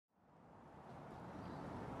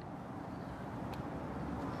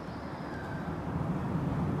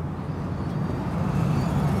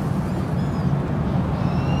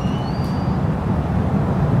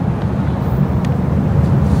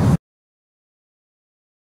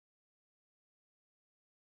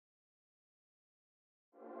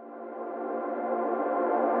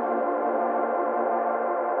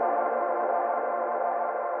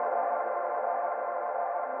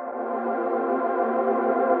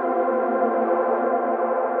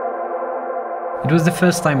It was the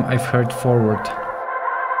first time I've heard Foreword.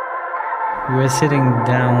 We were sitting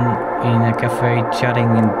down in a cafe chatting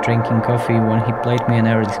and drinking coffee when he played me an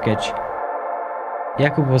early sketch.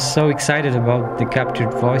 Jakub was so excited about the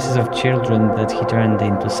captured voices of children that he turned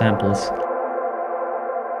into samples.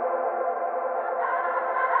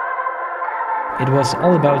 It was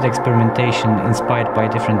all about experimentation inspired by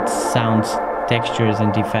different sounds, textures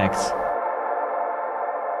and effects.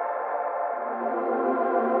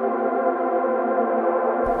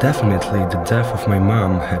 Definitely, the death of my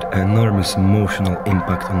mom had an enormous emotional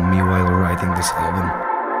impact on me while writing this album.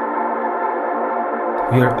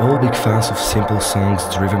 We are all big fans of simple songs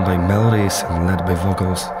driven by melodies and led by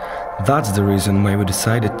vocals. That's the reason why we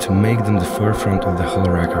decided to make them the forefront of the whole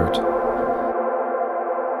record.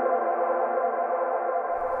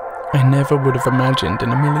 I never would have imagined in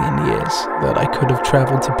a million years that I could have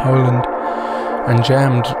travelled to Poland and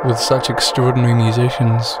jammed with such extraordinary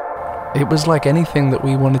musicians. It was like anything that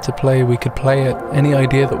we wanted to play, we could play it. Any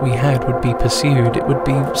idea that we had would be pursued. It would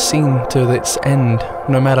be seen to its end.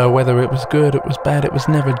 No matter whether it was good, it was bad, it was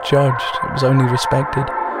never judged. It was only respected.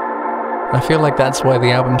 I feel like that's why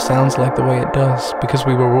the album sounds like the way it does, because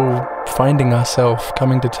we were all finding ourselves,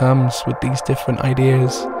 coming to terms with these different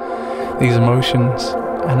ideas, these emotions,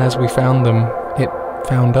 and as we found them, it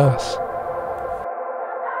found us.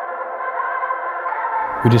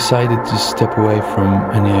 We decided to step away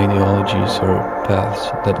from any ideologies or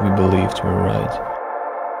paths that we believed were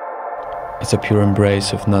right. It's a pure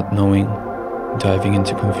embrace of not knowing, diving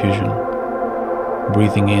into confusion,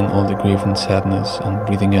 breathing in all the grief and sadness and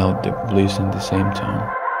breathing out the bliss in the same time.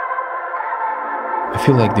 I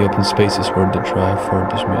feel like the open spaces were the drive for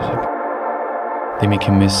this music. They make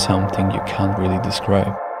you miss something you can't really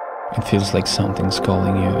describe. It feels like something's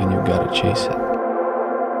calling you and you gotta chase it.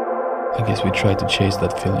 I guess we tried to chase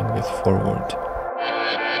that feeling with Foreword.